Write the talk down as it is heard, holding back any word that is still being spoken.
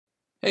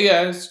Hey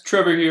guys,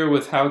 Trevor here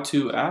with How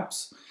To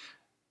Apps.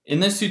 In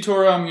this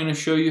tutorial, I'm going to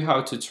show you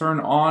how to turn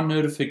on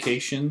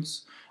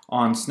notifications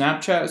on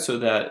Snapchat so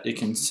that it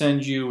can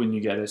send you when you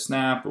get a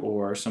snap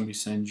or somebody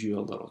sends you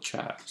a little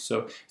chat.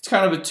 So it's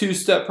kind of a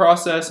two-step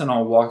process and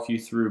I'll walk you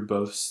through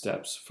both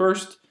steps.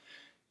 First,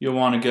 you'll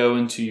want to go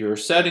into your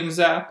settings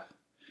app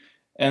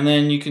and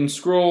then you can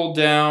scroll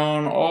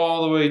down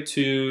all the way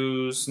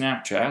to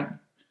Snapchat.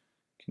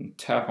 You can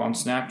tap on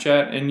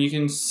Snapchat and you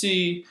can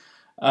see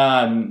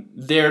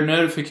their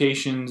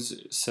notifications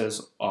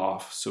says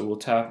off. So we'll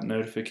tap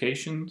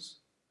notifications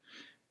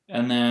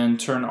and then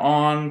turn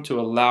on to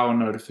allow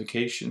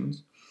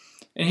notifications.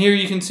 And here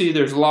you can see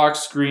there's lock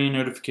screen,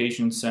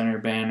 notification center,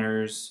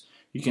 banners.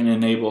 You can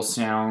enable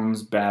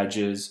sounds,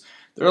 badges.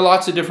 There are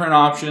lots of different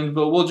options,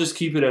 but we'll just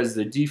keep it as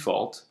the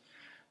default.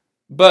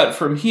 But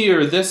from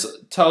here, this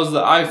tells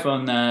the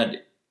iPhone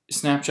that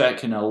Snapchat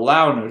can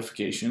allow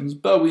notifications,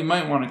 but we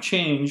might want to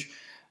change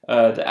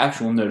the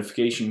actual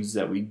notifications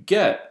that we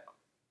get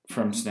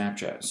from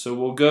Snapchat. So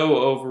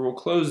we'll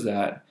close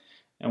that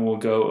and we'll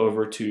go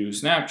over to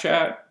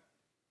Snapchat.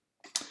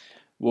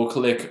 We'll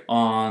click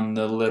on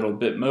the little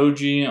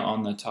Bitmoji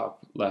on the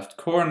top left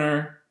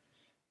corner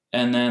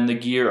and then the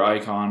gear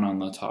icon on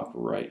the top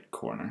right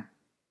corner.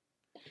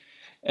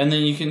 And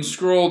then you can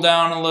scroll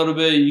down a little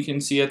bit. You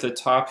can see at the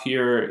top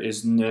here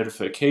is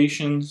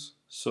notifications.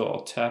 So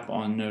I'll tap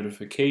on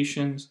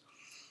notifications.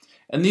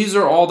 And these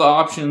are all the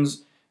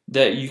options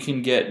that you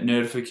can get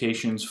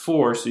notifications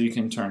for, so you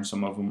can turn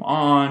some of them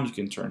on, you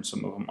can turn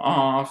some of them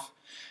off,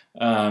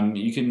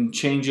 you can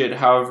change it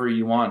however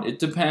you want. It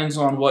depends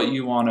on what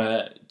you want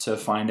to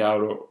find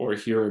out or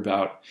hear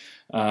about.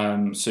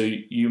 So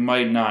you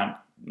might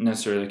not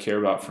necessarily care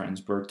about friends'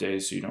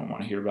 birthdays, so you don't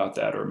want to hear about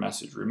that, or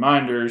message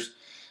reminders,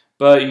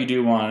 but you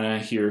do want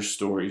to hear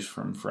stories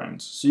from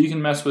friends. So you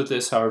can mess with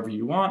this however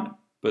you want,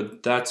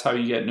 but that's how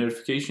you get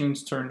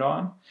notifications turned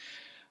on.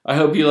 I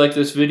hope you like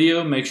this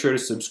video. Make sure to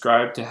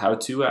subscribe to How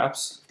To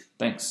Apps.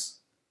 Thanks.